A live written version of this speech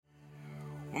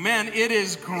Well, man, it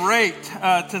is great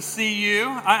to see you.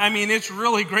 I mean, it's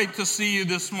really great to see you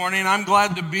this morning. I'm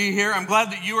glad to be here. I'm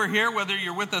glad that you are here, whether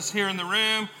you're with us here in the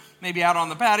room, maybe out on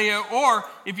the patio, or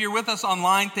if you're with us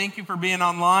online, thank you for being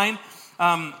online.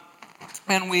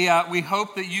 And we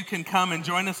hope that you can come and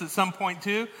join us at some point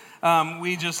too.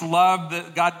 We just love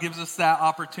that God gives us that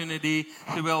opportunity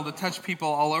to be able to touch people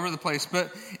all over the place.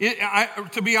 But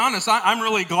to be honest, I'm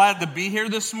really glad to be here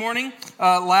this morning.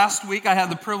 Last week, I had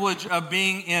the privilege of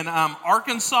being in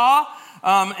Arkansas.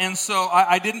 And so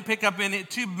I didn't pick up any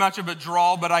too much of a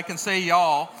drawl, but I can say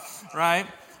y'all, right?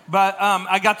 But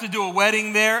I got to do a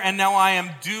wedding there, and now I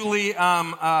am duly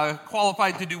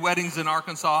qualified to do weddings in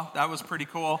Arkansas. That was pretty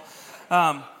cool.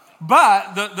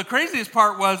 But the craziest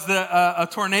part was that a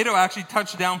tornado actually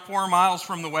touched down 4 miles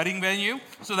from the wedding venue.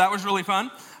 So that was really fun.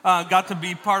 Got to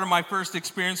be part of my first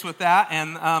experience with that.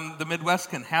 And the Midwest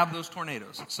can have those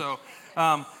tornadoes. So,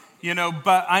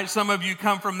 but some of you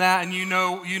come from that and you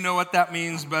know what that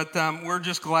means. But we're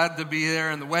just glad to be there.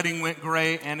 And the wedding went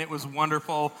great and it was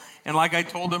wonderful. And like I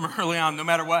told them early on, no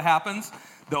matter what happens,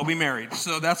 they'll be married.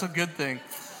 So that's a good thing.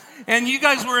 And you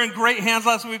guys were in great hands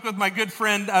last week with my good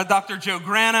friend, Dr. Joe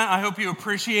Grana. I hope you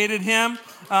appreciated him.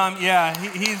 Joe,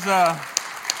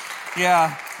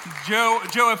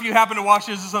 if you happen to watch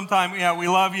this sometime, we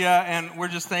love you, and we're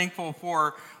just thankful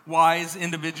for wise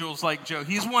individuals like Joe.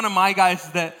 He's one of my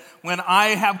guys that when I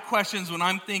have questions, when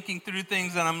I'm thinking through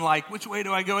things and I'm like, which way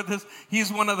do I go with this?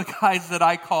 He's one of the guys that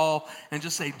I call and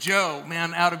just say, Joe,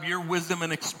 man, out of your wisdom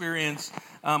and experience,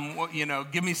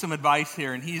 give me some advice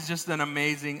here. And he's just an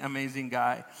amazing, amazing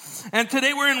guy. And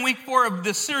today we're in week 4 of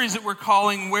this series that we're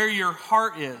calling Where Your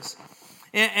Heart Is.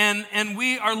 And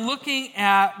we are looking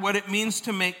at what it means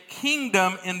to make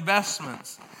kingdom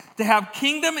investments, to have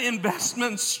kingdom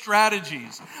investment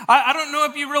strategies. I don't know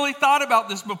if you really thought about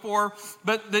this before,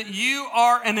 but that you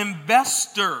are an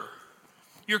investor.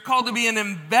 You're called to be an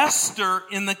investor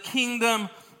in the kingdom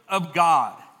of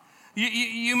God.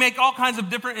 You make all kinds of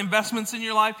different investments in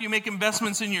your life. You make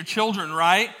investments in your children,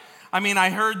 right? I mean, I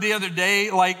heard the other day,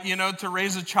 to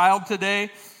raise a child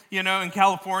today, in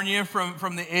California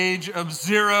from the age of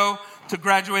 0 to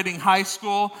graduating high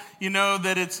school,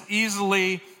 that it's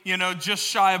easily, just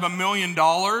shy of $1 million.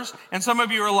 And some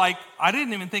of you are like, I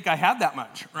didn't even think I had that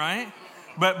much, right?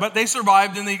 But they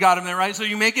survived and they got them there, right? So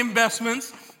you make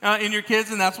investments in your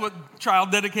kids, and that's what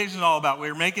child dedication is all about.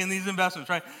 We're making these investments,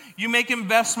 right? You make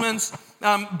investments,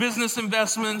 business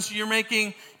investments, you're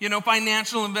making,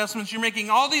 financial investments, you're making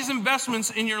all these investments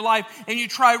in your life, and you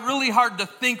try really hard to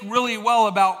think really well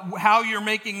about how you're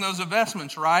making those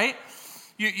investments, right?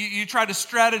 You try to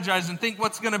strategize and think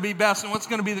what's going to be best and what's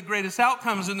going to be the greatest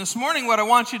outcomes. And this morning, what I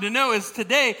want you to know is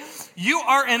today, you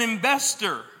are an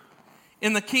investor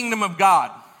in the kingdom of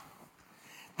God.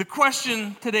 The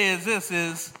question today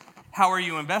is how are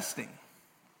you investing?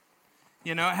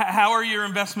 How are your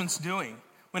investments doing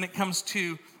when it comes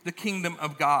to the kingdom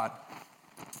of God?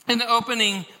 In the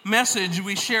opening message,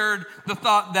 we shared the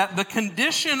thought that the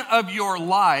condition of your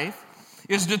life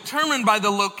is determined by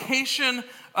the location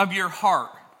of your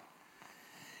heart.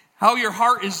 How your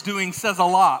heart is doing says a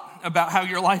lot about how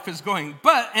your life is going.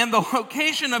 And the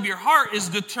location of your heart is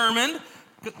determined,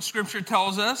 Scripture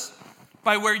tells us,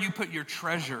 by where you put your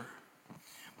treasure.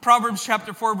 Proverbs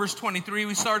chapter 4, verse 23,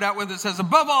 we start out with, it says,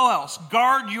 above all else,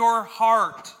 guard your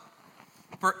heart,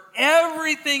 for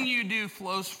everything you do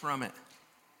flows from it.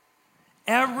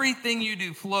 Everything you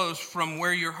do flows from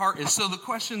where your heart is. So the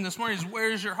question this morning is,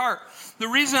 where is your heart? The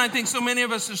reason I think so many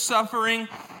of us are suffering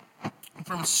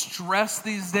from stress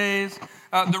these days,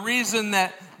 the reason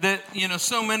that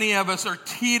so many of us are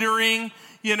teetering,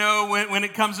 when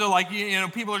it comes to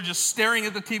people are just staring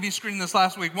at the TV screen this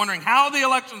last week, wondering how the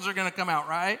elections are going to come out,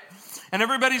 right? And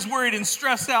everybody's worried and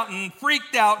stressed out and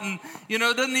freaked out, and it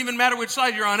doesn't even matter which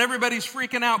side you're on, everybody's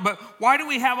freaking out. But why do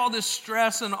we have all this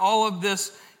stress and all of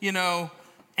this,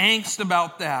 angst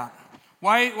about that?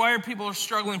 Why are people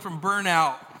struggling from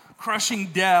burnout, crushing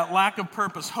debt, lack of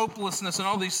purpose, hopelessness, and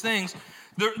all these things?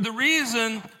 The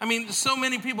reason, so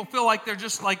many people feel like they're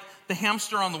just like the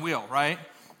hamster on the wheel, right?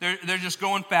 They're just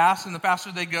going fast, and the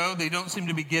faster they go, they don't seem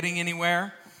to be getting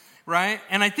anywhere, right?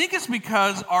 And I think it's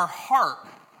because our heart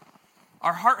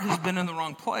has been in the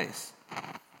wrong place.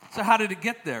 So how did it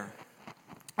get there?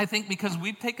 I think because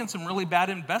we've taken some really bad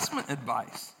investment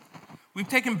advice. We've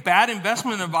taken bad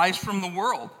investment advice from the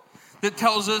world that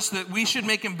tells us that we should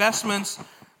make investments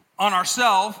on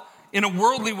ourselves in a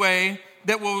worldly way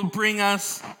that will bring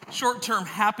us short-term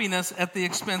happiness at the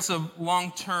expense of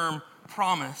long-term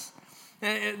promise.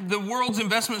 The world's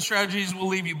investment strategies will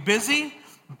leave you busy,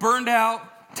 burned out,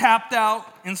 tapped out,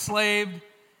 enslaved,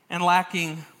 and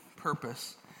lacking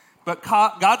purpose. But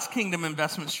God's kingdom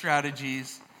investment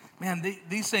strategies, man,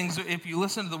 these things, if you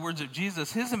listen to the words of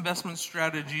Jesus, his investment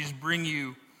strategies bring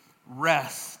you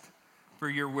rest for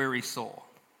your weary soul.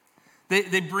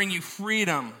 They bring you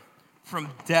freedom from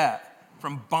debt,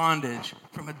 from bondage,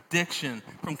 from addiction,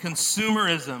 from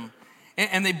consumerism.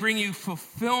 And they bring you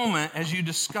fulfillment as you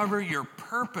discover your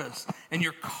purpose and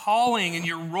your calling and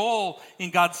your role in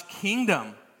God's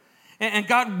kingdom. And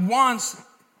God wants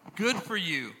good for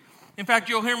you. In fact,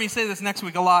 you'll hear me say this next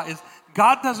week a lot, is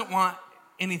God doesn't want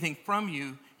anything from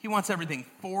you. He wants everything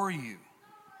for you.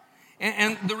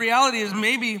 And the reality is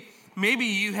maybe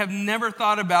you have never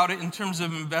thought about it in terms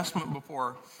of investment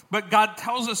before. But God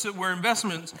tells us that we're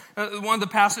investments. One of the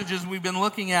passages we've been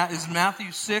looking at is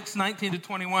Matthew 6, 19 to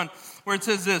 21, where it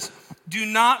says this: do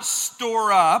not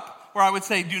store up, or I would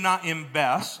say do not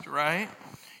invest, right?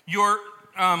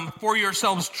 For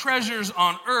yourselves treasures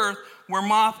on earth where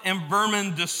moth and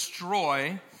vermin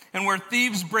destroy and where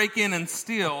thieves break in and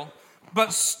steal,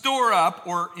 but store up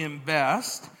or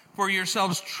invest for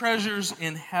yourselves treasures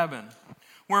in heaven,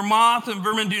 where moth and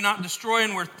vermin do not destroy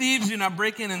and where thieves do not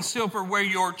break in and steal. For where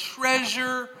your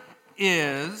treasure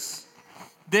is,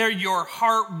 there your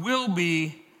heart will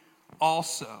be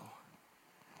also.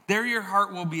 There your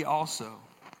heart will be also.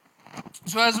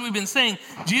 So as we've been saying,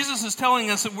 Jesus is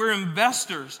telling us that we're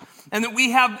investors and that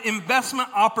we have investment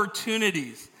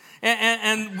opportunities.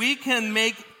 And we can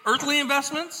make earthly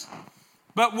investments,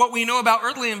 but what we know about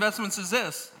earthly investments is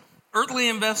this: earthly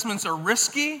investments are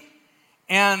risky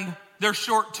and they're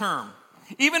short term.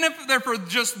 Even if they're for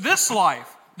just this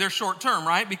life, they're short term,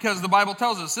 right? Because the Bible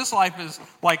tells us this life is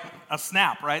like a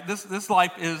snap, right? This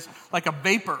life is like a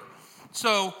vapor.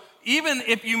 So even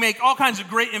if you make all kinds of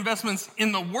great investments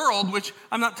in the world, which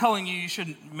I'm not telling you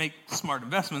shouldn't make smart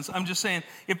investments, I'm just saying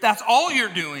if that's all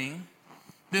you're doing,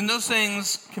 then those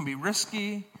things can be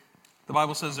risky. The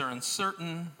Bible says they're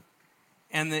uncertain,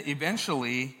 and that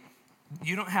eventually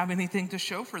you don't have anything to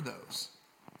show for those.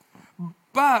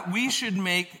 But we should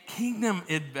make kingdom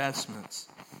investments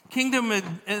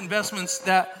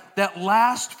that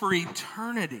last for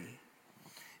eternity.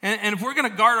 And if we're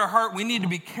going to guard our heart, we need to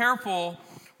be careful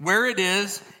where it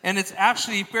is, and it's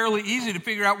actually fairly easy to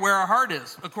figure out where our heart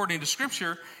is. According to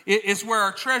Scripture, it's where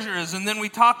our treasure is. And then we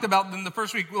talked about in the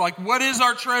first week, like, what is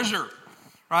our treasure,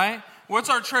 right?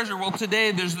 What's our treasure? Well,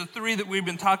 today there's the three that we've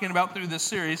been talking about through this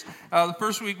series. The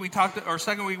second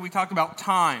week we talked about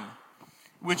time,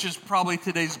 which is probably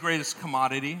today's greatest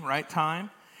commodity, right?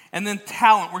 Time. And then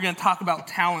talent. We're going to talk about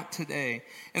talent today.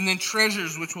 And then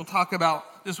treasures, which we'll talk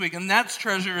about this week. And that's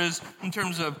treasure is in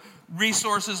terms of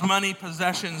resources, money,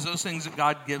 possessions, those things that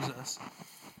God gives us.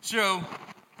 So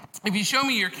if you show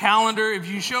me your calendar, if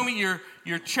you show me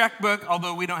your checkbook,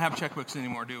 although we don't have checkbooks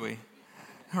anymore, do we?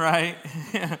 Right?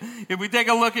 If we take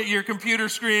a look at your computer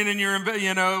screen and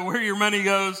where your money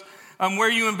goes,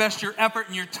 where you invest your effort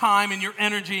and your time and your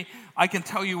energy, I can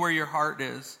tell you where your heart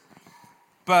is.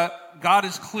 But God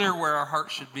is clear where our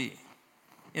heart should be.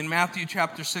 In Matthew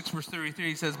chapter 6, verse 33,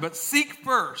 he says, but seek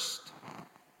first.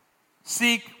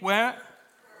 Seek where?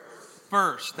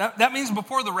 First. That means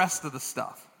before the rest of the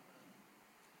stuff.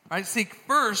 Right? Seek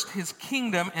first his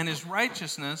kingdom and his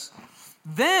righteousness.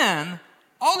 Then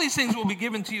all these things will be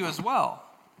given to you as well.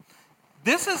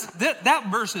 That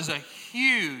verse is a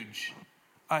huge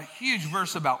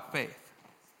verse about faith.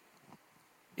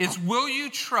 It's, will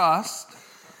you trust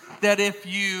that if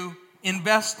you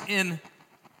invest in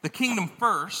the kingdom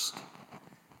first,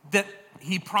 that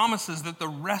he promises that the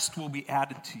rest will be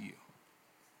added to you?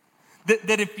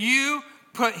 That if you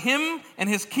put him and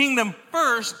his kingdom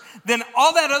first, then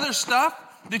all that other stuff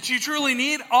that you truly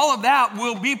need, all of that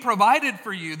will be provided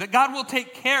for you, that God will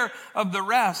take care of the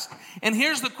rest. And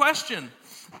here's the question: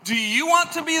 do you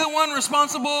want to be the one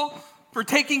responsible for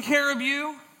taking care of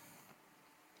you?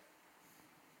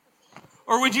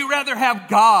 Or would you rather have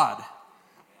God?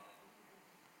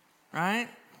 Right?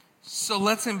 So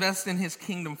let's invest in his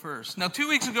kingdom first. Now, 2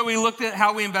 weeks ago, we looked at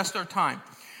how we invest our time.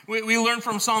 We learned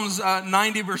from Psalms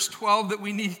 90, verse 12, that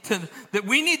we need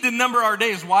to number our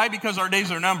days. Why? Because our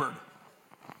days are numbered.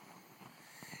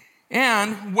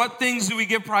 And what things do we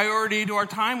give priority to our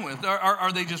time with?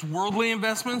 Are they just worldly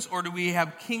investments, or do we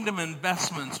have kingdom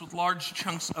investments with large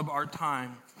chunks of our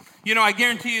time? You know, I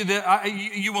guarantee you that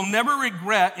you will never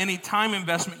regret any time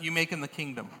investment you make in the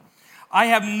kingdom. I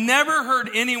have never heard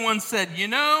anyone said,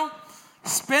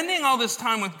 spending all this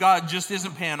time with God just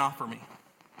isn't paying off for me.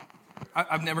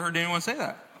 I've never heard anyone say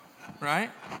that, right?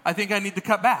 I think I need to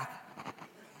cut back.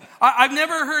 I've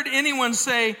never heard anyone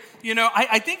say,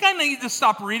 I think I need to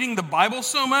stop reading the Bible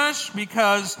so much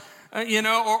because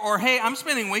or hey, I'm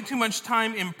spending way too much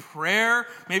time in prayer.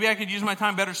 Maybe I could use my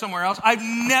time better somewhere else. I've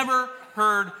never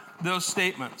heard those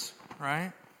statements,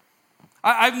 right?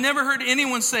 I've never heard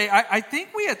anyone say, I think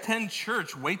we attend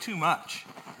church way too much.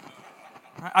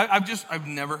 I've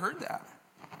never heard that.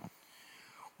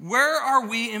 Where are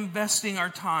we investing our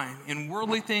time? In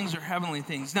worldly things or heavenly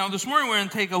things? Now, this morning we're going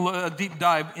to take a deep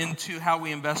dive into how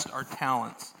we invest our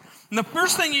talents. And the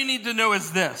first thing you need to know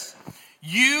is this.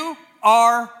 You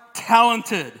are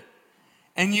talented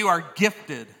and you are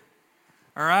gifted.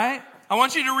 All right? I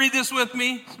want you to read this with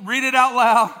me. Read it out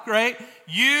loud, right?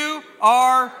 You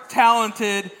are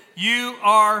talented. You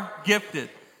are gifted.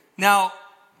 Now,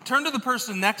 turn to the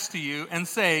person next to you and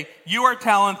say, you are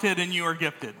talented and you are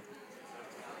gifted.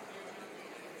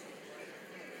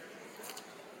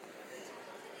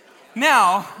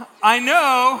 Now, I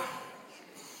know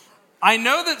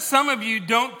that some of you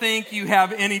don't think you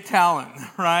have any talent,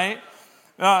 right?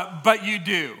 But you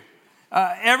do.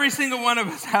 Every single one of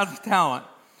us has a talent.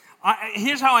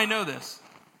 Here's how I know this.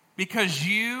 Because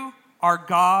you are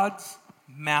God's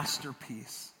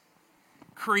masterpiece,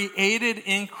 created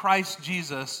in Christ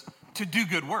Jesus to do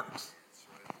good works.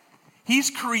 He's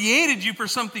created you for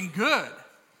something good.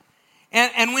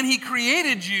 And when he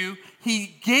created you,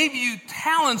 he gave you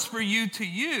talents for you to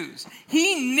use.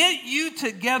 He knit you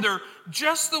together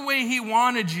just the way he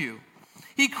wanted you.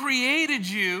 He created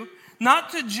you not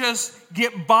to just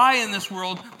get by in this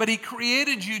world, but he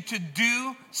created you to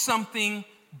do something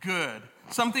good,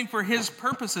 something for his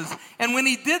purposes. And when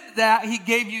he did that, he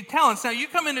gave you talents. Now, you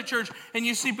come into church and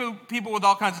you see people with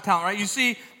all kinds of talent, right? You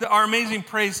see our amazing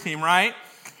praise team, right?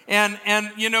 And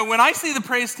when I see the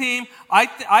praise team,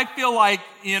 I feel like,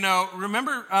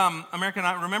 remember American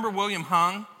Idol, remember William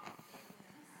Hung,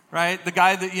 right? The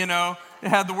guy that,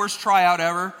 had the worst tryout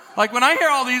ever. Like when I hear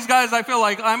all these guys, I feel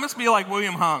like I must be like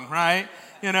William Hung, right?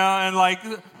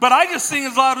 But I just sing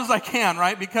as loud as I can,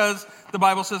 right? Because the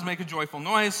Bible says make a joyful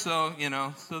noise, so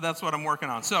that's what I'm working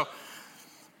on.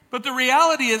 But the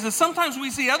reality is sometimes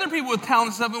we see other people with talent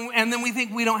and stuff, and then we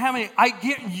think we don't have any.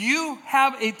 You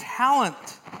have a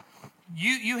talent.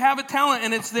 You have a talent,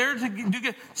 and it's there to do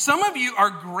good. Some of you are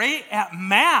great at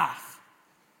math.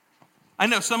 I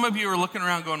know some of you are looking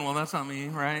around going, well, that's not me,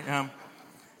 right?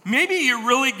 Maybe you're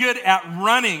really good at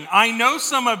running. I know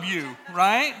some of you,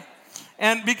 right?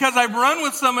 And because I've run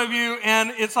with some of you,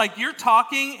 and it's like you're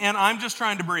talking, and I'm just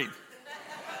trying to breathe.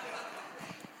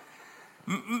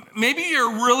 Maybe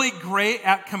you're really great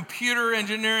at computer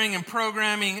engineering and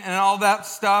programming and all that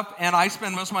stuff, and I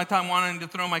spend most of my time wanting to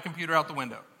throw my computer out the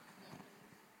window.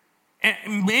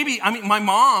 And my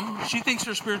mom, she thinks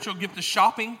her spiritual gift is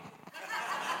shopping.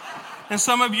 And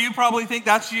some of you probably think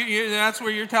that's where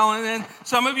you're talented. And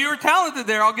some of you are talented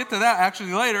there. I'll get to that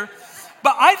actually later.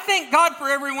 But I thank God for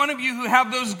every one of you who have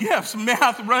those gifts,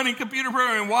 math, running, computer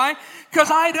programming. Why?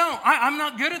 Because I don't. I'm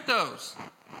not good at those.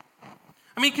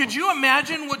 Could you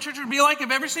imagine what church would be like if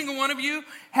every single one of you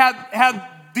had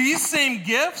these same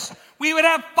gifts? We would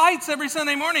have fights every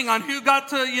Sunday morning on who got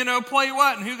to, play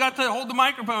what and who got to hold the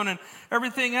microphone and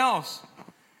everything else.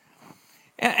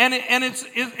 And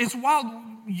it's wild.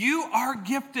 You are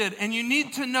gifted, and you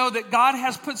need to know that God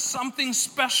has put something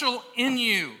special in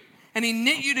you, and he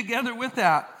knit you together with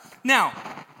that. Now,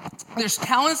 there's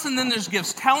talents and then there's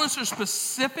gifts. Talents are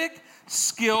specific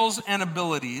skills and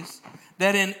abilities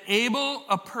that enable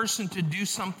a person to do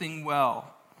something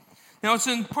well. Now, it's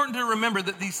important to remember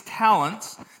that these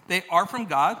talents, they are from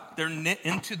God. They're knit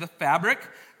into the fabric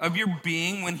of your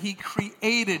being when he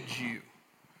created you,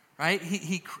 right?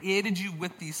 He created you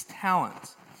with these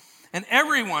talents. And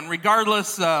everyone,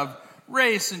 regardless of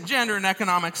race and gender and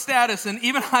economic status and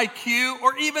even IQ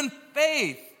or even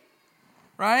faith,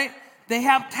 right? They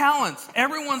have talents.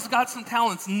 Everyone's got some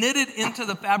talents knitted into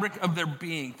the fabric of their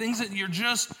being, things that you're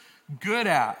just good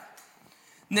at.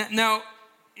 Now,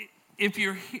 if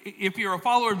you're a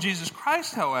follower of Jesus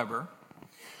Christ, however,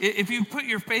 if you put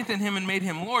your faith in him and made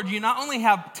him Lord, you not only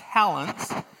have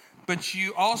talents, but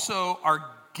you also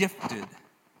are gifted.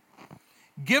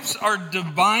 Gifts are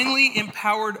divinely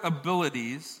empowered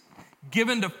abilities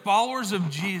given to followers of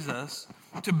Jesus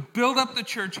to build up the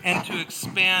church and to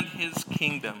expand his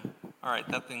kingdom. All right,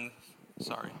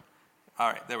 sorry. All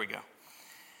right, there we go.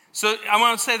 So I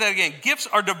want to say that again. Gifts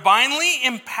are divinely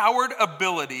empowered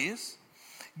abilities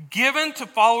given to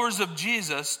followers of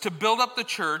Jesus to build up the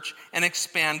church and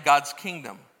expand God's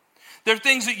kingdom. They're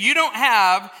things that you don't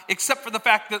have except for the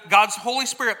fact that God's Holy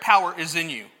Spirit power is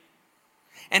in you.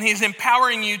 And he's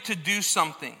empowering you to do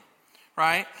something,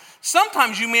 right?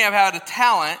 Sometimes you may have had a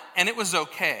talent and it was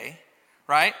okay,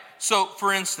 right? So,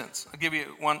 for instance, I'll give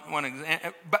you one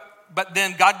example. but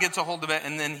then God gets a hold of it,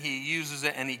 and then he uses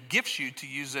it, and he gifts you to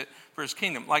use it for his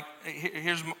kingdom. Like,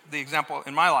 here's the example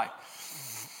in my life.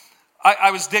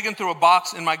 I was digging through a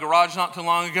box in my garage not too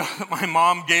long ago that my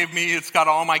mom gave me. It's got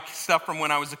all my stuff from when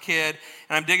I was a kid.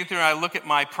 And I'm digging through, and I look at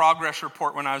my progress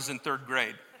report when I was in third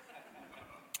grade.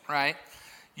 Right?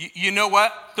 You know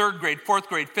what? Third grade, fourth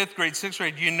grade, fifth grade, sixth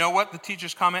grade, you know what the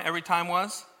teacher's comment every time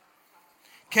was?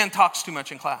 Ken talks too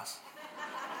much in class.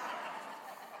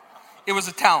 It was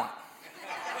a talent.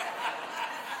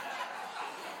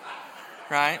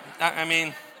 Right? I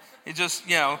mean, it just,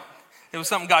 it was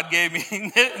something God gave me,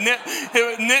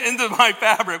 knit into my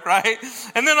fabric, right?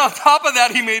 And then on top of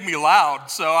that, he made me loud.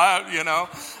 So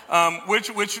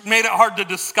which made it hard to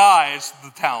disguise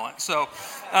the talent. So,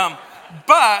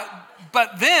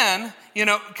 but then,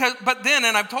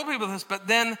 and I've told people this, but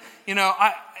then,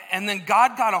 and then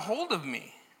God got a hold of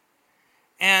me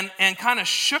and kind of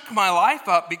shook my life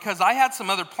up because I had some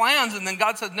other plans. And then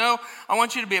God said, no, I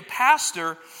want you to be a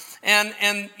pastor. And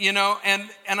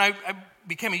I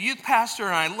became a youth pastor,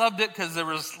 and I loved it because there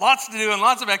was lots to do and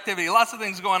lots of activity, lots of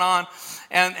things going on,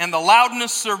 and the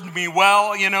loudness served me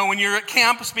well. When you're at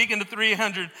camp speaking to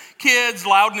 300 kids,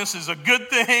 loudness is a good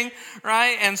thing,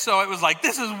 right? And so it was like,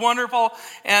 this is wonderful.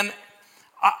 And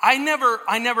I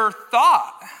never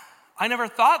thought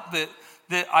that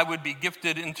I would be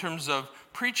gifted in terms of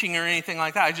preaching or anything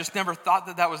like that. I just never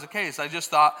thought that was the case. I just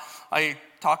thought I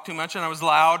talked too much and I was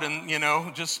loud and,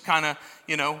 just kind of,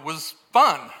 was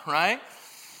fun, right?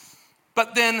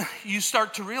 But then you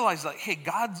start to realize like, hey,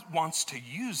 God wants to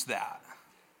use that.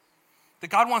 That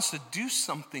God wants to do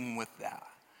something with that.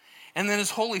 And then his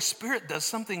Holy Spirit does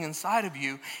something inside of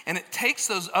you, and it takes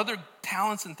those other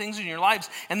talents and things in your lives,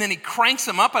 and then he cranks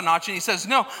them up a notch, and he says,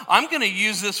 no, I'm going to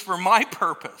use this for my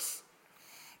purpose.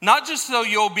 Not just so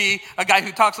you'll be a guy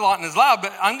who talks a lot and is loud,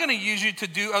 but I'm going to use you to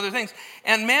do other things.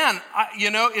 And man,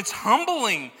 it's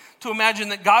humbling to imagine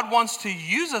that God wants to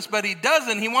use us, but he does,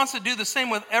 and he wants to do the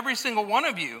same with every single one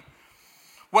of you.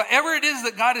 Whatever it is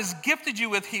that God has gifted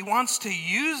you with, he wants to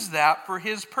use that for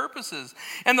his purposes.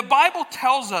 And the Bible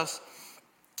tells us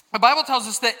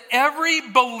that every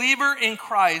believer in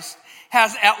Christ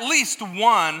has at least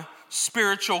one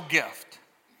spiritual gift.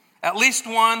 At least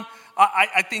one.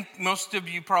 I think most of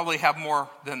you probably have more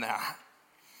than that.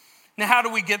 Now, how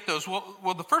do we get those?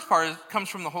 Well, the first part comes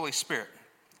from the Holy Spirit.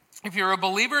 If you're a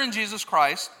believer in Jesus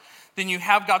Christ, then you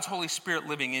have God's Holy Spirit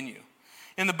living in you.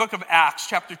 In the book of Acts,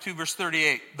 chapter 2, verse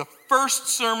 38, the first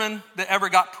sermon that ever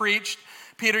got preached,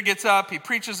 Peter gets up, he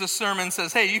preaches this sermon,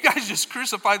 says, hey, you guys just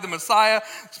crucified the Messiah.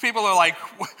 These people are like,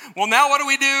 well, now what do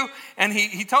we do? And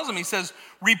he tells them, he says,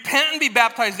 repent and be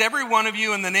baptized, every one of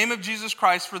you, in the name of Jesus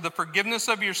Christ for the forgiveness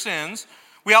of your sins.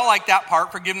 We all like that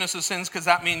part, forgiveness of sins, because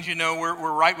that means,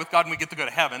 we're right with God and we get to go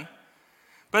to heaven.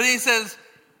 But then he says,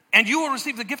 and you will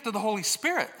receive the gift of the Holy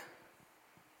Spirit.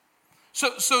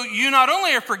 So you not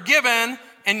only are forgiven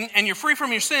and you're free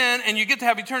from your sin and you get to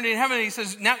have eternity in heaven, he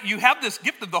says, now you have this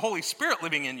gift of the Holy Spirit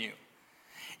living in you.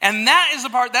 And that is the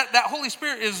part, that Holy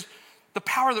Spirit is the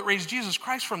power that raised Jesus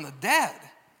Christ from the dead.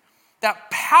 That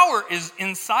power is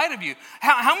inside of you.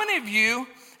 How many of you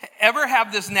ever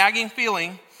have this nagging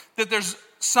feeling that there's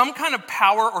some kind of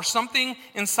power or something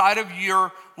inside of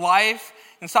your life,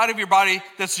 inside of your body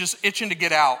that's just itching to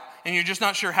get out and you're just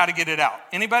not sure how to get it out?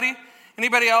 Anybody?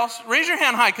 Anybody else? Raise your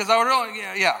hand high, because I would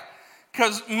really, yeah.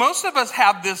 Because most of us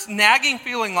have this nagging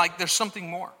feeling like there's something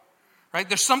more, right?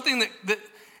 There's something that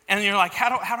and you're like, how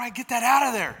do I get that out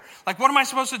of there? Like, what am I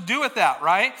supposed to do with that,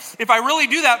 right? If I really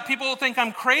do that, people will think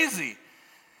I'm crazy.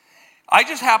 I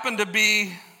just happen to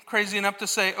be crazy enough to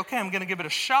say, okay, I'm going to give it a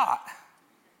shot.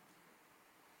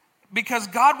 Because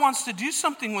God wants to do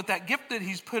something with that gift that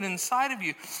he's put inside of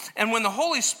you. And when the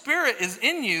Holy Spirit is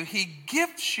in you, he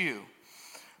gifts you.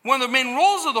 One of the main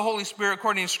roles of the Holy Spirit,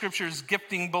 according to Scripture, is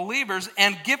gifting believers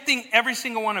and gifting every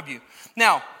single one of you.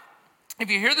 Now, if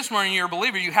you're here this morning, you're a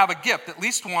believer, you have a gift, at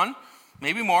least one,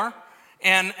 maybe more.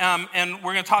 And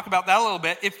we're going to talk about that a little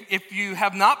bit. If you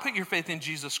have not put your faith in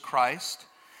Jesus Christ,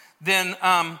 then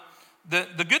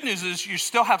the good news is you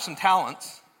still have some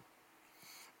talents.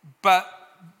 But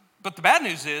the bad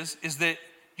news is that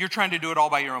you're trying to do it all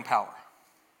by your own power.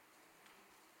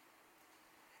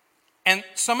 And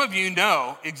some of you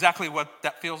know exactly what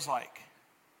that feels like.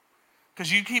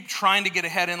 Because you keep trying to get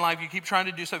ahead in life, you keep trying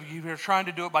to do something, you're trying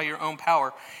to do it by your own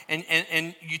power.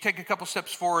 And you take a couple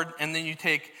steps forward, and then you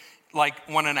take like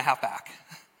 1.5 back.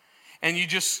 And you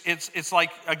just, it's like,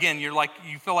 again, you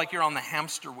feel like you're on the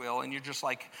hamster wheel, and you're just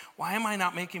like, why am I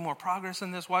not making more progress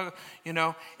in this? Why,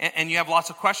 and you have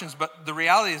lots of questions, but the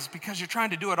reality is because you're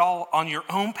trying to do it all on your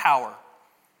own power.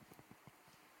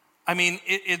 I mean,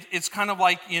 it's kind of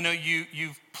like,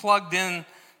 you've plugged in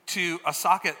to a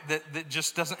socket that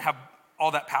just doesn't have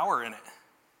all that power in it,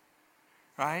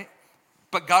 right?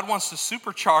 But God wants to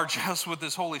supercharge us with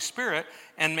his Holy Spirit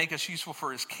and make us useful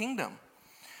for his kingdom.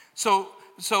 So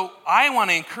I want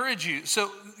to encourage you. So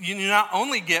you not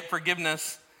only get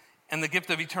forgiveness and the gift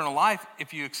of eternal life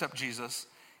if you accept Jesus,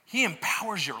 he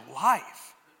empowers your life.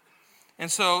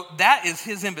 And so that is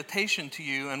his invitation to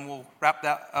you, and we'll wrap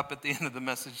that up at the end of the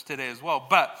message today as well.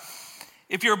 But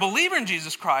if you're a believer in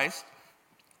Jesus Christ,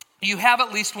 you have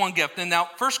at least one gift. And now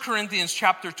 1 Corinthians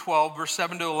chapter 12, verse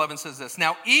 7 to 11 says this.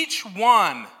 Now each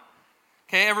one,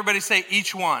 okay, everybody say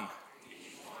each one.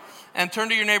 And turn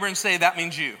to your neighbor and say, that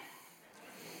means you.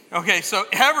 Okay, so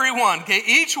everyone, okay,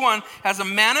 each one has a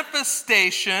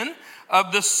manifestation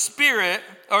of the Spirit,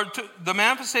 the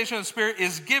manifestation of the Spirit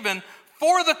is given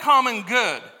for the common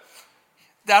good.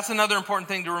 That's another important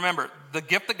thing to remember. The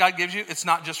gift that God gives you, it's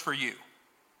not just for you,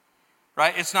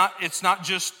 right? It's not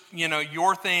just,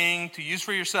 your thing to use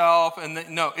for yourself.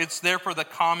 No, it's there for the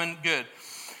common good.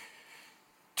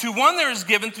 To one there is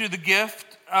given through the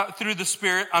gift, through the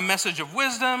Spirit, a message of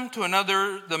wisdom. To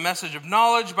another, the message of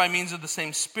knowledge by means of the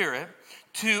same Spirit.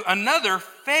 To another,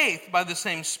 faith by the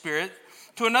same Spirit.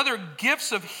 To another,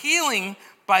 gifts of healing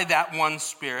by that one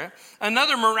Spirit.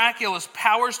 Another, miraculous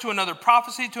powers. To another,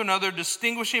 prophecy. To another,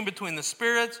 distinguishing between the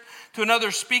spirits. To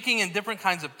another, speaking in different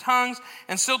kinds of tongues.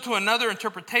 And still to another,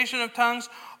 interpretation of tongues.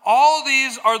 All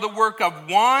these are the work of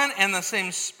one and the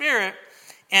same Spirit.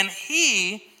 And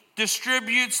he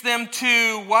distributes them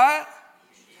to what?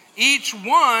 Each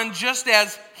one just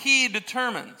as he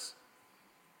determines.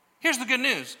 Here's the good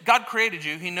news. God created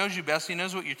you. He knows you best. He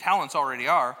knows what your talents already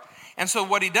are. And so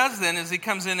what he does then is he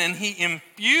comes in and he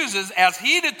infuses, as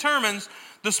he determines,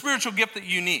 the spiritual gift that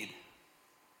you need.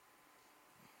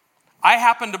 I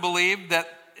happen to believe that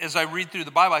as I read through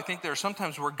the Bible, I think there are some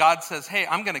times where God says, hey,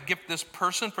 I'm going to gift this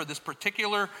person for this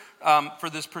particular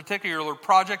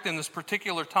project in this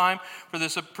particular time, for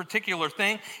this particular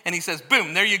thing. And he says,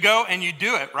 boom, there you go, and you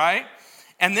do it, right?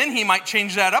 And then he might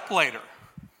change that up later.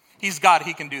 He's God,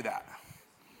 he can do that,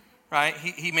 right?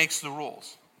 He makes the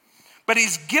rules. But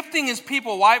he's gifting his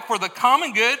people, why? For the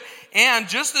common good, and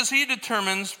just as he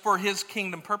determines for his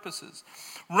kingdom purposes.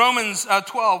 Romans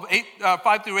 12,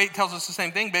 5 through 8 tells us the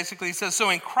same thing. Basically, he says, so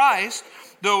in Christ,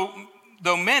 though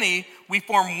many, we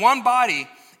form one body,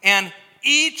 and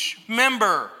each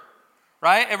member,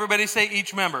 right? Everybody say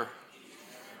each member.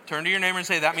 Turn to your neighbor and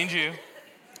say, that means you.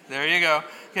 There you go.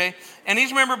 Okay. And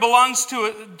each member belongs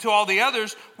to all the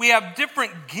others. We have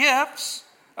different gifts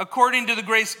according to the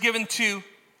grace given to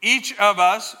each of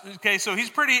us. Okay, so he's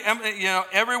pretty,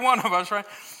 every one of us, right?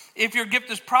 If your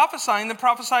gift is prophesying, then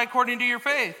prophesy according to your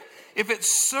faith. If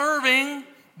it's serving,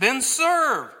 then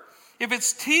serve. If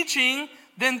it's teaching,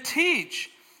 then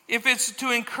teach. If it's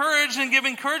to encourage, then give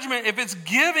encouragement. If it's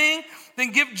giving,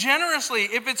 then give generously.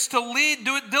 If it's to lead,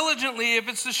 do it diligently. If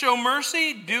it's to show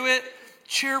mercy, do it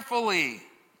cheerfully.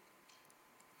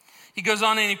 He goes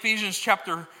on in Ephesians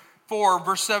chapter 4,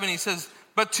 verse 7, he says,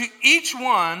 but to each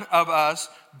one of us,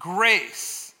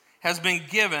 grace has been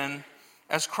given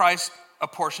as Christ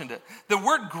apportioned it. The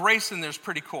word grace in there is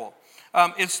pretty cool.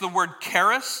 It's the word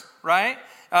charis, right?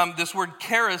 This word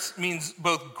charis means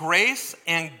both grace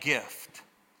and gift.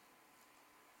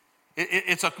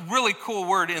 It's a really cool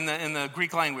word in the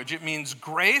Greek language. It means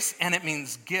grace and it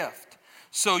means gift.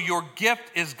 So your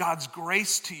gift is God's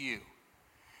grace to you.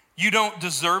 You don't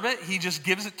deserve it. He just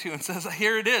gives it to you and says,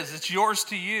 here it is. It's yours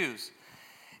to use.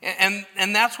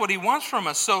 And that's what he wants from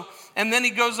us. So, and then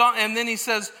he goes on, and then he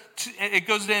says, it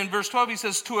goes down in verse 12, he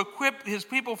says, to equip his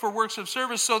people for works of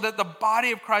service so that the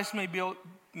body of Christ may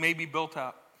be built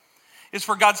up. It's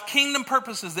for God's kingdom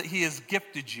purposes that he has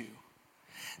gifted you.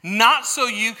 Not so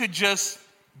you could just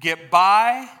get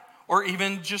by or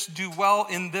even just do well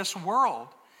in this world.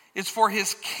 It's for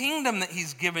his kingdom that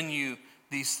he's given you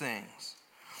these things.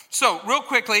 So, real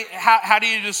quickly, how do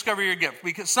you discover your gift?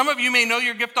 Because some of you may know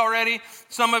your gift already.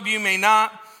 Some of you may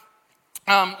not.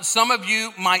 Some of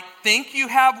you might think you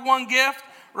have one gift,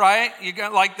 right? You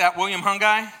got like that William Hung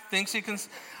guy thinks he can.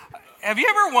 Have you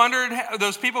ever wondered,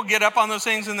 those people get up on those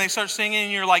things and they start singing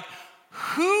and you're like,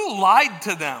 who lied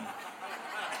to them?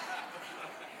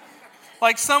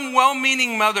 Like some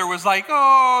well-meaning mother was like,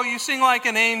 oh, you sing like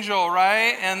an angel,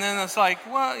 right? And then it's like,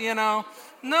 well,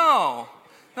 no.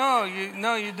 No,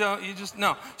 you don't. You just,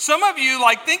 no. Some of you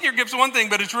think your gift's one thing,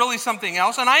 but it's really something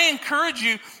else. And I encourage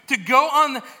you to go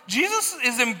on. Jesus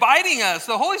is inviting us.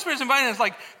 The Holy Spirit is inviting us,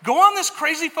 go on this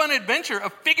crazy fun adventure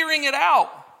of figuring it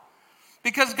out.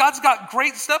 Because God's got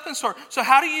great stuff in store. So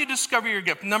how do you discover your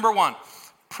gift? Number one,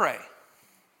 pray.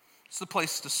 It's the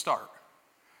place to start.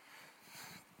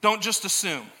 Don't just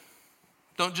assume.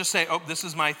 Don't just say, oh, this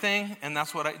is my thing, and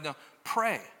that's what no.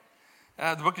 Pray.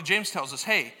 The book of James tells us,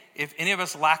 hey, if any of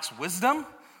us lacks wisdom,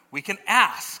 we can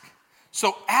ask.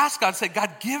 So ask God, say, God,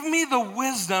 give me the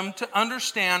wisdom to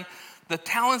understand the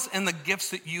talents and the gifts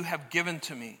that you have given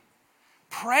to me.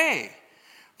 Pray.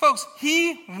 Folks,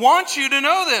 he wants you to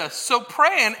know this, so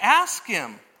pray and ask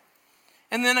him.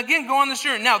 And then again, go on this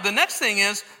journey. Now, the next thing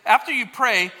is, after you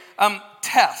pray,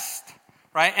 test,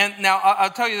 right? And now, I'll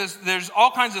tell you this, there's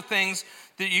all kinds of things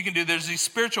that you can do. There's these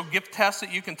spiritual gift tests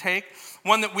that you can take.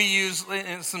 One that we use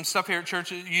in some stuff here at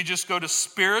church, you just go to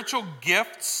spiritual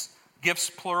gifts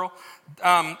plural,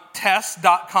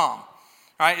 test.com,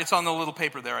 right? It's on the little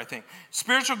paper there, I think.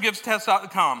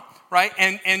 Spiritualgiftstest.com, right?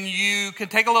 And you can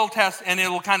take a little test and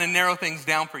it'll kind of narrow things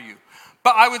down for you.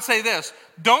 But I would say this,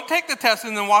 don't take the test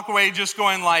and then walk away just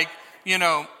going like,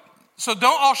 so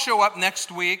don't all show up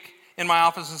next week in my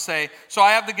office and say, so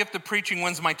I have the gift of preaching,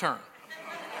 when's my turn?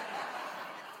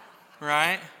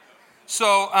 Right?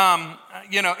 So,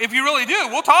 if you really do,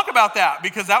 we'll talk about that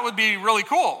because that would be really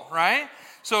cool, right?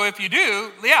 So if you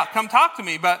do, yeah, come talk to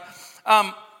me. But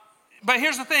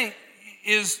here's the thing,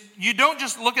 is you don't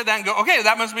just look at that and go, okay,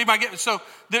 that must be my gift. So,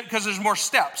 because there's more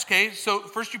steps, okay? So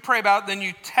first you pray about it, then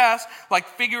you test,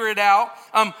 figure it out.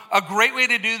 A great way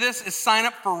to do this is sign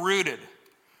up for Rooted.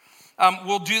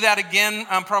 We'll do that again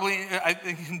probably I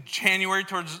think in January,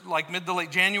 towards mid to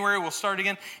late January, we'll start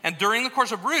again. And during the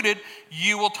course of Rooted,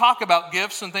 you will talk about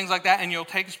gifts and things like that, and you'll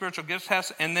take a spiritual gifts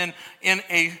test, and then in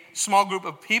a small group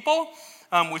of people,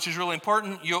 which is really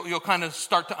important, you'll kind of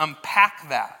start to unpack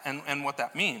that and what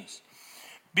that means.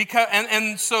 Because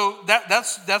and so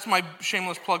that's my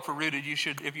shameless plug for Rooted. You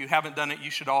should, if you haven't done it, you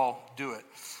should all do it.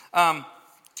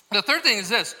 The third thing is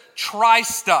this: try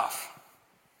stuff.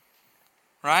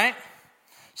 Right?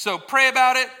 So pray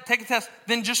about it, take a test,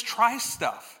 then just try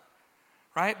stuff.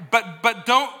 Right? But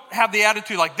don't have the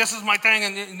attitude like this is my thing,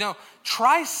 and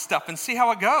try stuff and see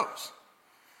how it goes.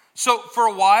 So for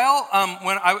a while,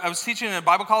 when I was teaching in a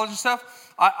Bible college and stuff,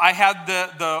 I had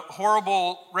the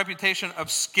horrible reputation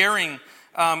of scaring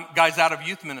guys out of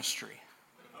youth ministry.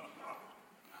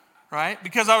 Right?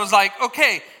 Because I was like,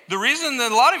 okay, the reason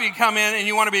that a lot of you come in and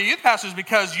you want to be a youth pastor is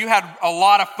because you had a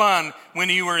lot of fun when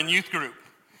you were in youth group.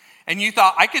 And you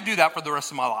thought, I could do that for the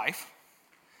rest of my life.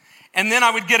 And then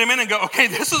I would get them in and go, okay,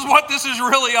 this is what this is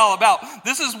really all about.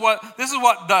 This is what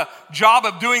the job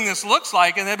of doing this looks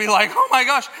like. And they'd be like, oh my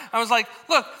gosh. I was like,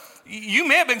 look, you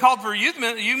may have been called for youth,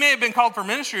 you may have been called for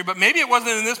ministry, but maybe it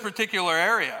wasn't in this particular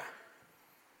area.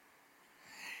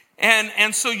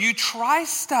 And so you try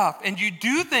stuff and you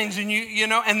do things and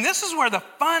and this is where the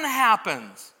fun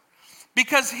happens.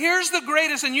 Because here's the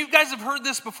greatest, and you guys have heard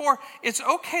this before, it's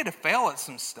okay to fail at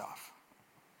some stuff.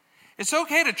 It's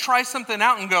okay to try something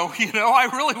out and go, I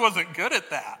really wasn't good at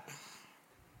that.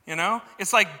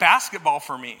 It's like basketball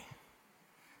for me,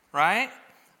 right?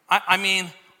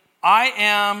 I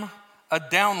am a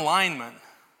down lineman.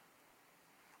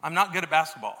 I'm not good at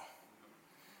basketball,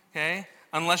 okay?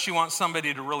 Unless you want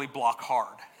somebody to really block hard.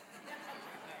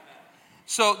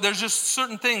 So there's just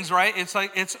certain things, right? It's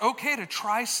like, it's okay to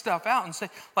try stuff out and say,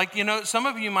 some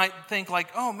of you might think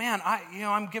oh man,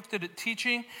 I'm gifted at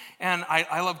teaching and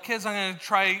I love kids. I'm going to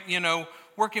try,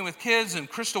 working with kids, and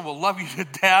Crystal will love you to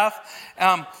death.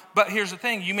 But here's the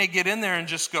thing, you may get in there and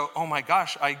just go, oh my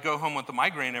gosh, I go home with a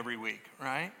migraine every week,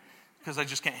 right? Because I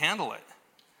just can't handle it.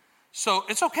 So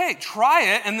it's okay,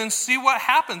 try it and then see what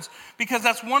happens, because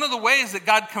that's one of the ways that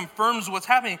God confirms what's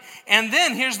happening. And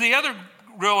then here's the other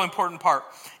real important part.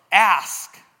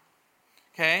 Ask,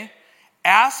 okay?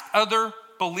 Ask other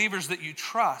believers that you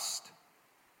trust.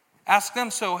 Ask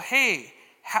them, so hey,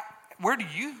 where do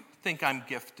you think I'm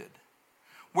gifted?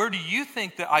 Where do you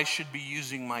think that I should be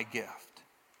using my gift?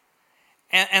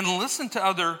 And listen to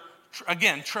other,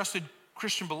 again, trusted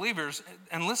Christian believers,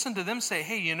 and listen to them say,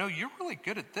 hey, you're really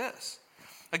good at this.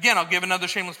 Again, I'll give another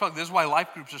shameless plug. This is why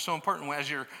life groups are so important. As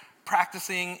you're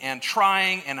practicing and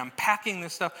trying and unpacking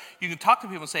this stuff, you can talk to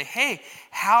people and say, hey,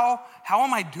 how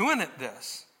am I doing at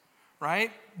this?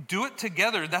 Right? Do it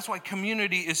together. That's why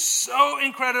community is so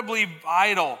incredibly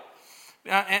vital.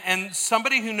 And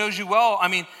somebody who knows you well,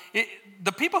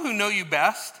 the people who know you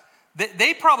best,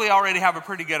 they probably already have a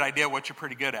pretty good idea what you're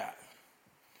pretty good at.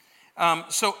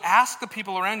 So ask the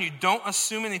people around you. Don't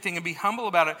assume anything and be humble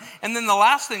about it. And then the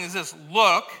last thing is this: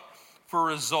 look for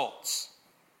results.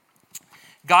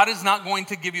 God is not going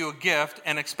to give you a gift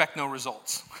and expect no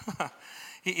results.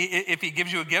 If he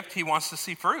gives you a gift, he wants to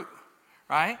see fruit,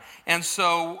 right? And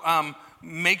so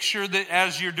make sure that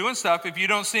as you're doing stuff, if you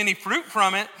don't see any fruit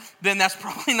from it, then that's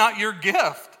probably not your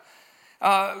gift.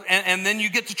 and then you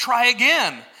get to try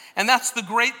again. And that's the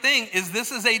great thing, is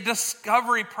this is a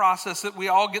discovery process that we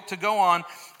all get to go on,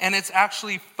 and it's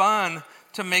actually fun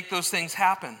to make those things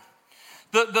happen.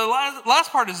 The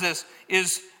last part is this,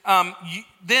 is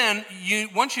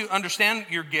once you understand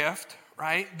your gift,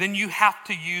 right, then you have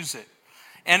to use it.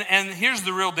 And here's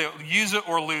the real deal, use it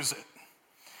or lose it.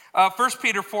 1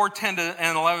 Peter 4:10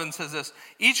 and 11 says this,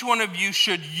 each one of you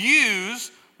should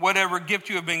use whatever gift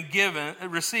you have been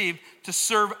received to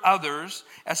serve others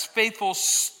as faithful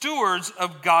stewards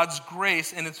of God's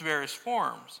grace in its various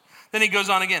forms. Then he goes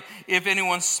on again. If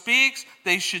anyone speaks,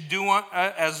 they should do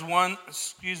as one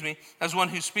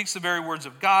who speaks the very words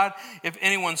of God. If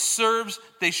anyone serves,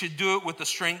 they should do it with the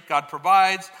strength God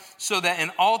provides, so that in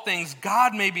all things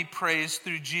God may be praised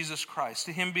through Jesus Christ.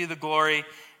 To him be the glory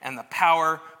and the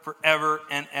power forever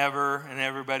and ever. And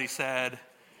everybody said,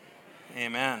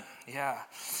 Amen. Yeah.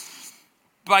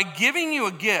 By giving you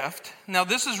a gift, now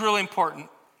this is really important.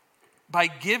 By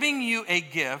giving you a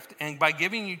gift and by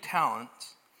giving you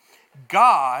talents,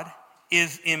 God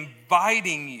is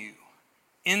inviting you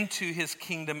into his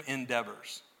kingdom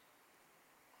endeavors.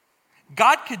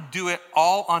 God could do it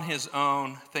all on his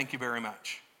own, thank you very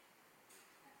much.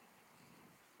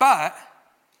 But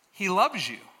he loves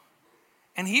you,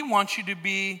 and he wants you to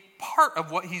be part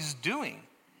of what he's doing.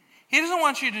 He doesn't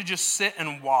want you to just sit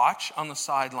and watch on the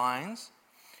sidelines.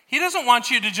 He doesn't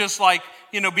want you to just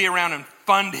be around and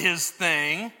fund his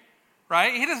thing,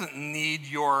 right? He doesn't need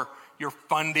your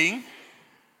funding.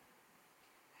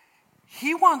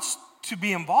 He wants to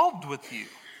be involved with you.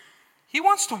 He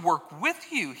wants to work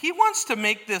with you. He wants to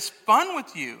make this fun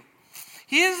with you.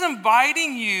 He is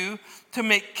inviting you to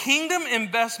make kingdom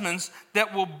investments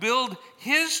that will build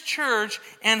his church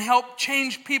and help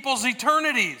change people's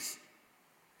eternities.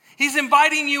 He's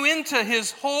inviting you into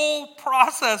his whole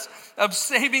process of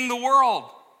saving the world.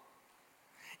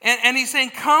 And he's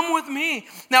saying, come with me.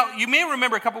 Now, you may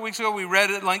remember a couple weeks ago we read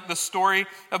it, like the story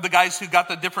of the guys who got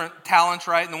the different talents,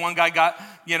 right? And the one guy got,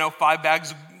 5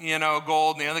 bags of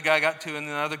gold, and the other guy got 2, and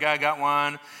the other guy got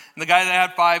 1. And the guy that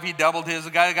had 5, he doubled his. The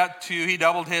guy that got 2, he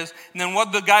doubled his. And then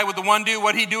what did the guy with the 1 do?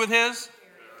 What did he do with his?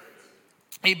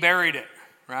 He buried it,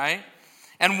 right?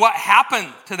 And what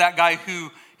happened to that guy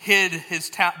who hid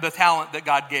the talent that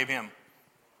God gave him?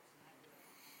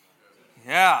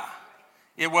 Yeah,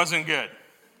 it wasn't good,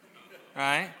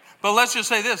 right? But let's just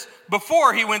say this.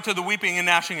 Before he went to the weeping and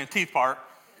gnashing of teeth part,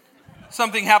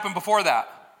 something happened before that.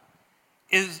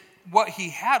 Is what he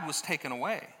had was taken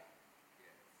away.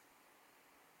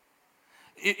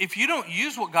 If you don't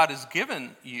use what God has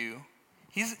given you,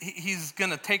 he's going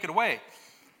to take it away.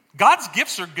 God's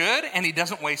gifts are good, and he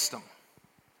doesn't waste them.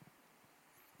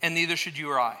 And neither should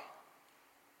you or I.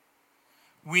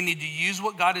 We need to use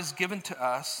what God has given to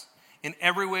us in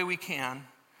every way we can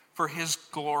for his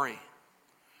glory.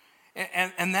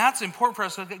 And that's important for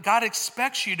us. God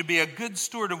expects you to be a good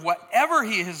steward of whatever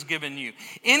he has given you.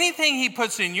 Anything he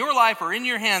puts in your life or in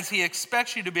your hands, he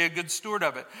expects you to be a good steward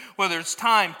of it. Whether it's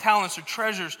time, talents, or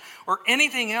treasures, or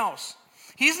anything else.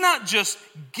 He's not just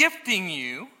gifting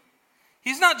you.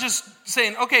 He's not just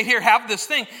saying, okay, here, have this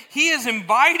thing. He is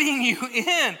inviting you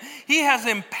in. He has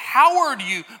empowered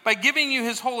you by giving you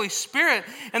his Holy Spirit.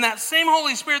 And that same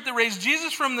Holy Spirit that raised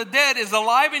Jesus from the dead is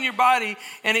alive in your body.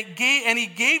 And he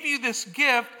gave you this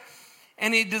gift,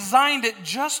 and he designed it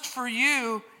just for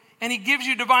you. And he gives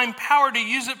you divine power to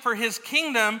use it for his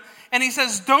kingdom. And he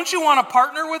says, don't you want to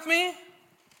partner with me?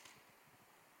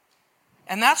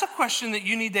 And that's a question that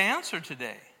you need to answer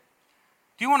today.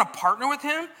 Do you want to partner with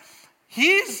him?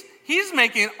 He's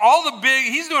making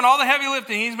he's doing all the heavy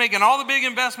lifting. He's making all the big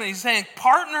investment. He's saying,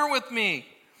 partner with me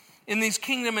in these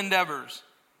kingdom endeavors.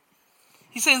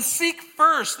 He's saying, seek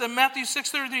first, in Matthew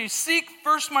 6:33, seek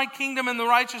first my kingdom and the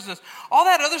righteousness. All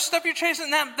that other stuff you're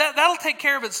chasing, that'll take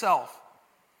care of itself.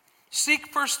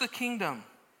 Seek first the kingdom.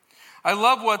 I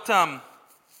love what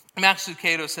Max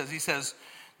Lucado says. He says,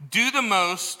 do the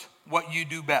most what you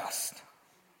do best.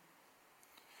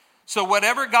 So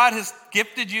whatever God has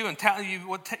gifted you and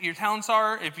what your talents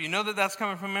are, if you know that that's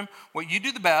coming from him, what you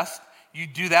do the best, you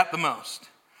do that the most.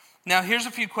 Now, here's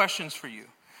a few questions for you,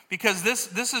 because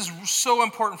this is so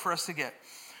important for us to get.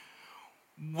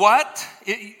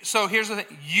 So here's the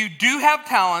thing. You do have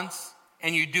talents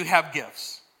and you do have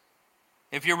gifts.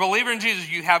 If you're a believer in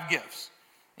Jesus, you have gifts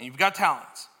and you've got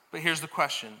talents. But here's the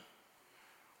question.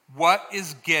 What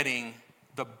is getting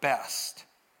the best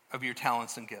of your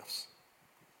talents and gifts?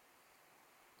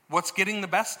 What's getting the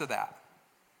best of that?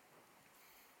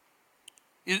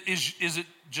 Is it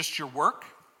just your work?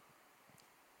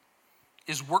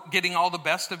 Is work getting all the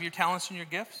best of your talents and your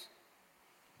gifts?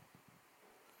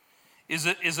 Is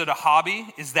it a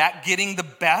hobby? Is that getting the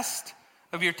best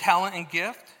of your talent and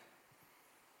gift?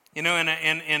 In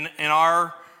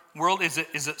our world, is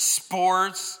it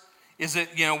sports? Is it,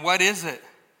 what is it?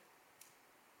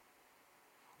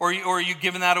 Or are you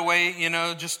giving that away,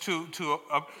 just to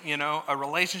a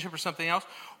relationship or something else?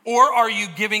 Or are you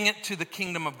giving it to the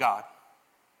kingdom of God?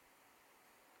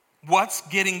 What's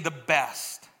getting the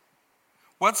best?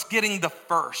 What's getting the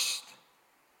first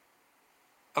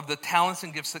of the talents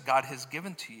and gifts that God has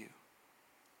given to you?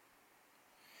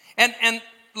 And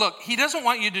look, he doesn't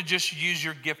want you to just use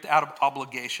your gift out of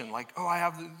obligation. Like, oh, I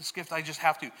have this gift, I just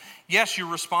have to. Yes,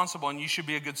 you're responsible and you should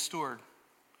be a good steward.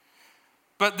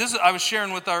 But I was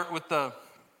sharing with the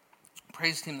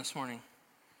praise team this morning.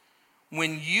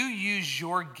 When you use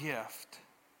your gift,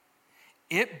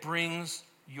 it brings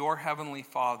your Heavenly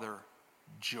Father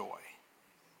joy.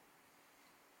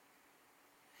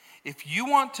 If you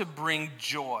want to bring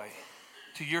joy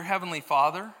to your Heavenly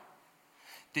Father,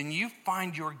 then you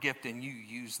find your gift and you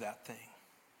use that thing.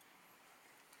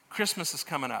 Christmas is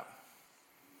coming up.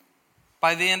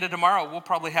 By the end of tomorrow, we'll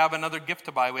probably have another gift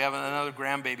to buy. We have another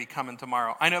grandbaby coming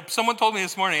tomorrow. I know someone told me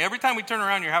this morning, every time we turn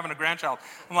around, you're having a grandchild.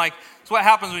 I'm like, it's what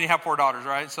happens when you have 4 daughters,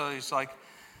 right? So it's like,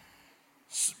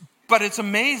 but it's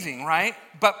amazing, right?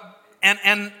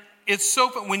 And it's so,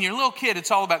 when you're a little kid, it's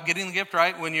all about getting the gift,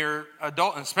 right? When you're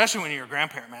adult, and especially when you're a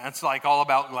grandparent, man, it's like all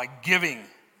about like giving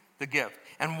the gift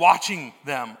and watching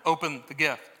them open the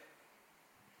gift.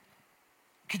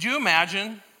 Could you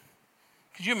imagine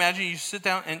you sit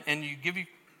down and you give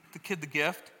the kid the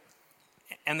gift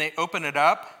and they open it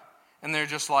up and they're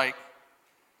just like,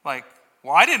 well,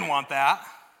 I didn't want that.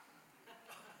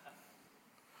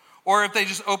 Or if they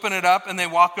just open it up and they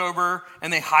walk over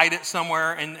and they hide it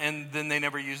somewhere and then they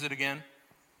never use it again.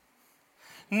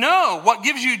 No, what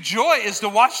gives you joy is to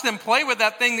watch them play with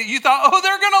that thing that you thought, oh,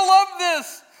 they're going to love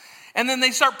this. And then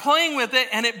they start playing with it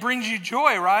and it brings you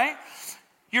joy, right?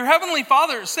 Your Heavenly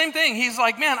Father, same thing. He's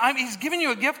like, man, he's giving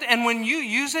you a gift. And when you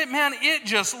use it, man, it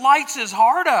just lights his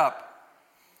heart up.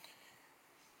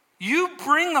 You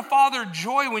bring the Father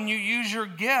joy when you use your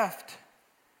gift.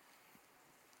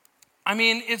 I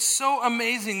mean, it's so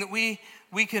amazing that we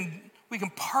can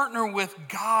partner with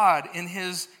God in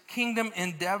his kingdom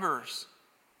endeavors.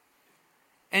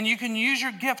 And you can use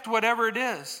your gift, whatever it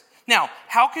is. Now,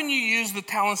 how can you use the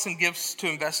talents and gifts to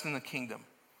invest in the kingdom?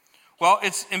 Well,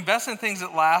 it's invest in things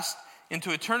that last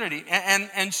into eternity.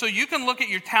 And so you can look at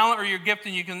your talent or your gift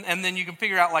and then you can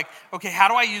figure out like, okay, how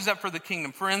do I use that for the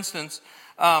kingdom? For instance,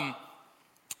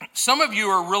 some of you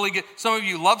are really good. Some of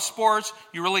you love sports.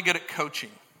 You're really good at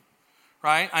coaching,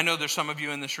 right? I know there's some of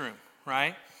you in this room,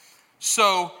 right?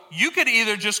 So you could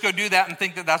either just go do that and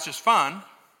think that that's just fun,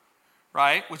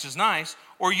 right? Which is nice.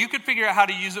 Or you could figure out how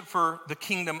to use it for the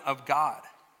kingdom of God.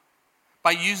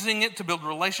 By using it to build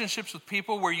relationships with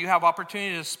people where you have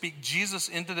opportunity to speak Jesus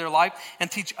into their life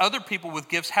and teach other people with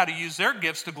gifts how to use their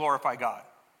gifts to glorify God.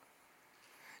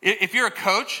 If you're a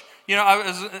coach,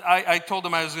 I told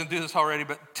him I was going to do this already,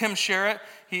 but Tim Sherritt,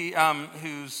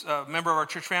 who's a member of our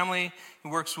church family, who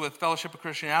works with Fellowship of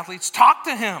Christian Athletes, talk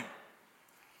to him.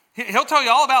 He'll tell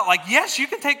you all about, like, yes, you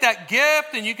can take that gift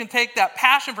and you can take that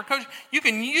passion for coaching. You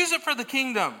can use it for the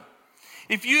kingdom.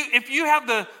 If you have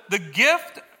the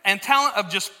gift and talent of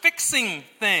just fixing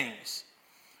things,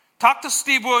 talk to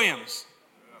Steve Williams,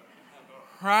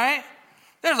 right?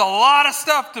 There's a lot of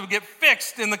stuff to get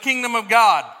fixed in the kingdom of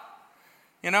God,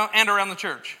 and around the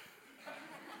church,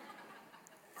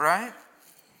 right?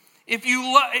 If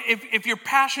you're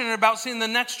passionate about seeing the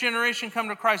next generation come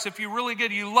to Christ, if you're really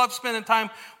good, you love spending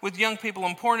time with young people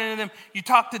and pouring into them, you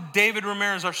talk to David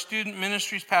Ramirez, our student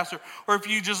ministries pastor. Or if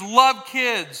you just love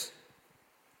kids,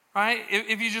 right?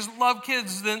 If you just love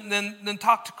kids, then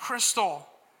talk to Crystal.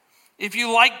 If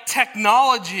you like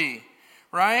technology,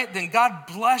 right, then God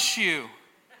bless you.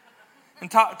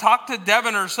 And talk to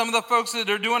Devin or some of the folks that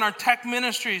are doing our tech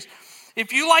ministries.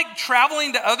 If you like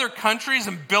traveling to other countries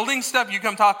and building stuff, you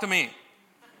come talk to me.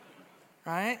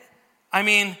 Right? I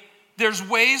mean, there's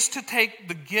ways to take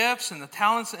the gifts and the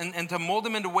talents and to mold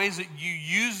them into ways that you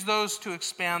use those to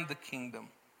expand the kingdom.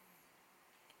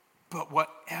 But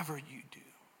whatever you do,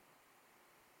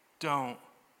 don't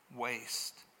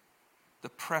waste the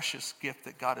precious gift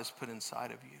that God has put inside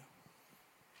of you.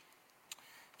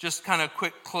 Just kind of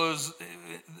quick close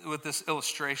with this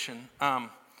illustration.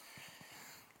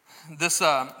 This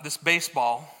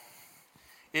baseball,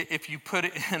 if you put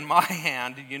it in my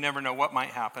hand, you never know what might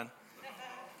happen.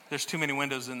 There's too many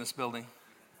windows in this building.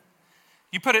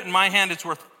 You put it in my hand, it's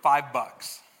worth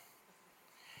 $5.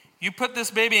 You put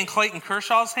this baby in Clayton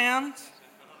Kershaw's hands,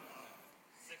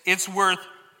 it's worth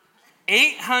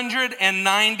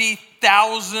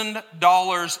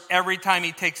 $890,000 every time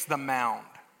he takes the mound.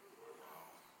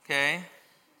 Okay?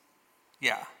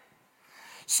 Yeah.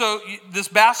 So this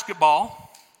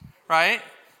basketball, right?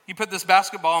 You put this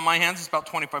basketball in my hands, it's about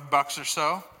 $25 or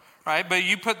so, right? But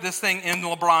you put this thing in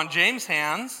LeBron James'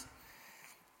 hands,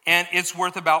 and it's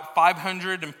worth about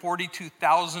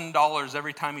 $542,000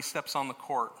 every time he steps on the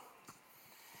court.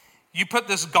 You put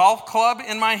this golf club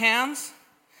in my hands,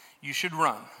 you should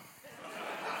run.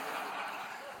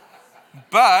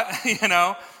 But,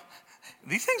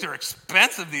 these things are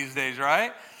expensive these days,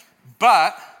 right?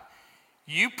 But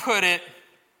you put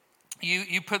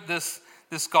this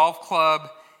golf club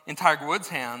in Tiger Woods'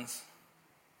 hands,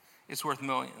 it's worth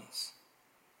millions.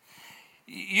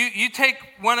 You take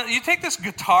this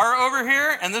guitar over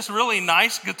here, and this really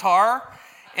nice guitar,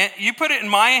 and you put it in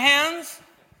my hands,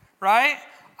 right?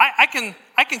 I can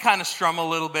kind of strum a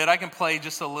little bit. I can play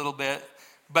just a little bit,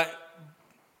 but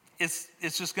it's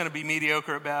just going to be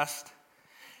mediocre at best.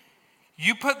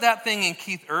 You put that thing in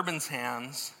Keith Urban's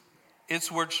hands,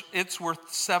 it's worth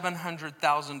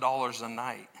 $700,000 a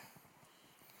night.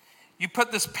 You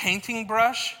put this painting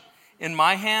brush in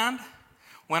my hand,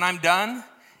 when I'm done,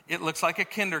 it looks like a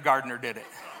kindergartner did it.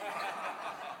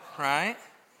 Right?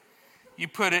 You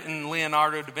put it in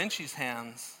Leonardo da Vinci's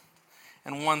hands,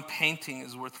 and one painting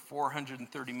is worth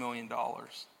 $430 million.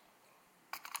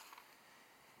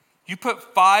 You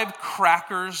put 5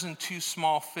 crackers and 2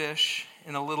 small fish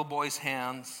in a little boy's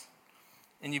hands,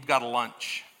 and you've got a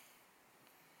lunch.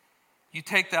 You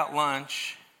take that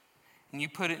lunch, and you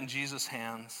put it in Jesus'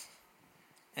 hands,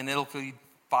 and it'll feed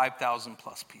 5,000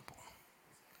 plus people.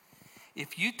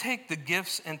 If you take the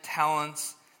gifts and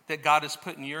talents that God has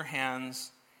put in your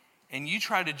hands, and you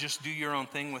try to just do your own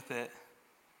thing with it,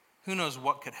 who knows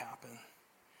what could happen.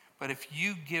 But if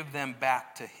you give them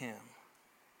back to him,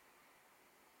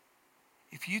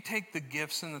 if you take the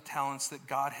gifts and the talents that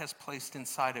God has placed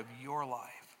inside of your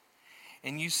life,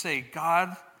 and you say,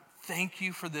 God, thank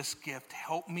you for this gift.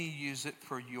 Help me use it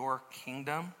for your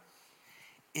kingdom.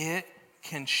 It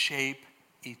can shape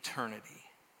eternity.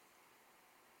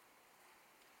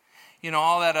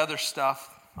 All that other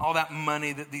stuff, all that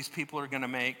money that these people are going to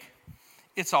make,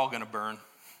 it's all going to burn.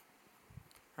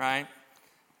 Right?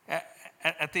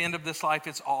 At the end of this life,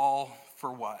 it's all for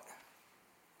what?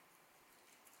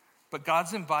 But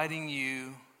God's inviting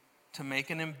you to make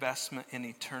an investment in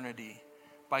eternity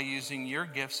by using your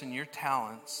gifts and your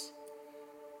talents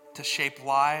to shape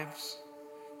lives,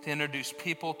 to introduce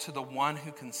people to the one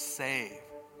who can save,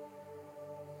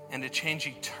 and to change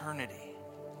eternity.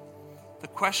 The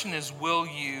question is, will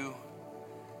you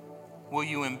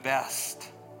invest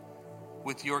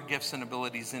with your gifts and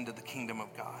abilities into the kingdom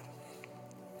of God?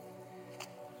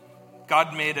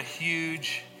 God made a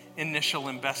huge initial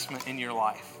investment in your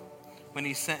life when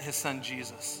he sent his son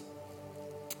Jesus,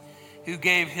 who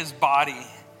gave his body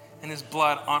and his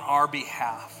blood on our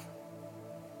behalf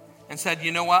and said,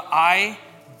 you know what? I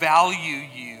value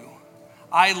you.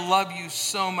 I love you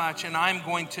so much, and I'm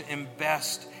going to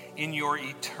invest in your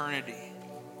eternity.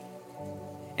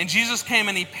 And Jesus came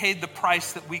and he paid the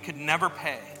price that we could never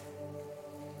pay.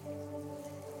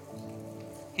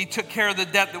 He took care of the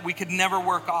debt that we could never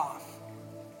work off.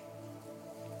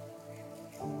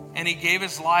 And he gave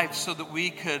his life so that we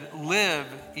could live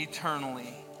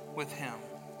eternally with him.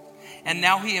 And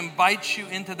now he invites you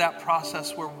into that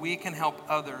process where we can help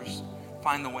others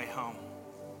find the way home.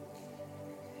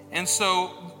 And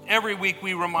so every week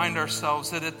we remind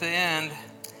ourselves that at the end,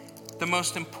 the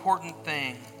most important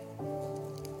thing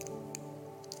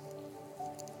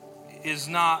is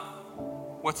not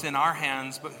what's in our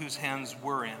hands, but whose hands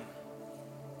we're in.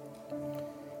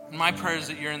 And my prayer is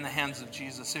that you're in the hands of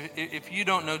Jesus. If you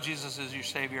don't know Jesus as your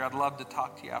Savior, I'd love to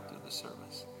talk to you after the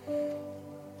service.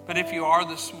 But if you are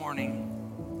this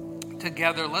morning,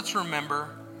 together, let's remember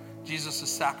Jesus'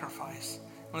 sacrifice.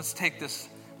 Let's take this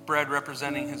bread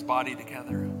representing his body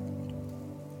together.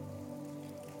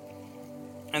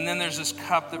 And then there's this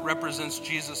cup that represents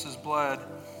Jesus' blood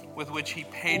with which he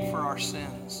paid for our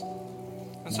sins.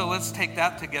 And so let's take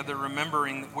that together,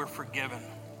 remembering that we're forgiven.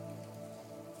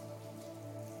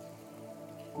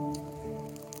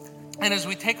 And as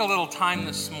we take a little time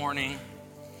this morning,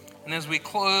 and as we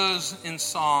close in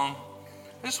song,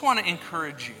 I just want to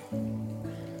encourage you.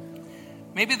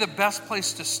 Maybe the best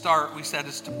place to start, we said,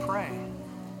 is to pray.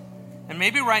 And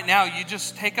maybe right now you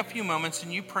just take a few moments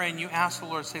and you pray and you ask the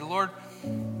Lord, say, Lord,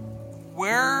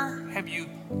 where have you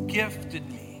gifted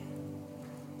me?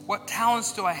 What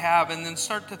talents do I have? And then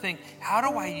start to think, how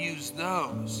do I use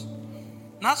those?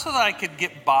 Not so that I could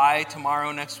get by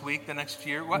tomorrow, next week, the next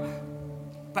year,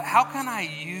 but how can I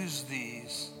use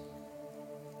these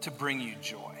to bring you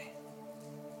joy.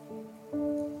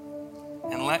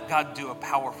 And let God do a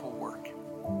powerful work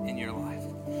in your life.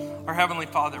 Our Heavenly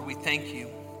Father, we thank you.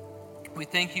 We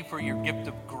thank you for your gift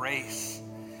of grace.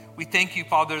 We thank you,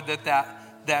 Father,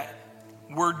 that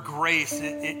word grace,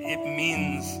 it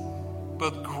means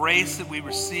both grace that we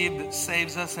receive that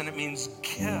saves us, and it means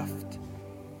gift.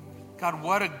 God,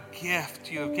 what a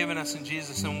gift you have given us in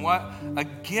Jesus, and what a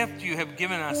gift you have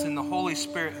given us in the Holy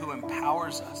Spirit who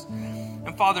empowers us.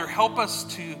 And Father, help us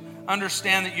to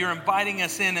understand that you're inviting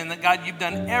us in, and that, God, you've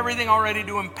done everything already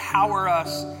to empower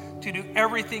us to do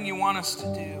everything you want us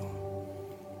to do.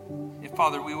 And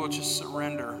Father, we will just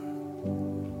surrender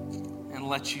and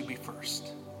let you be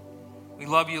first. We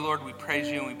love you, Lord. We praise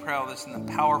you, and we pray all this in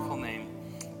the powerful name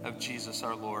of Jesus,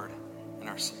 our Lord and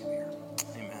our Savior.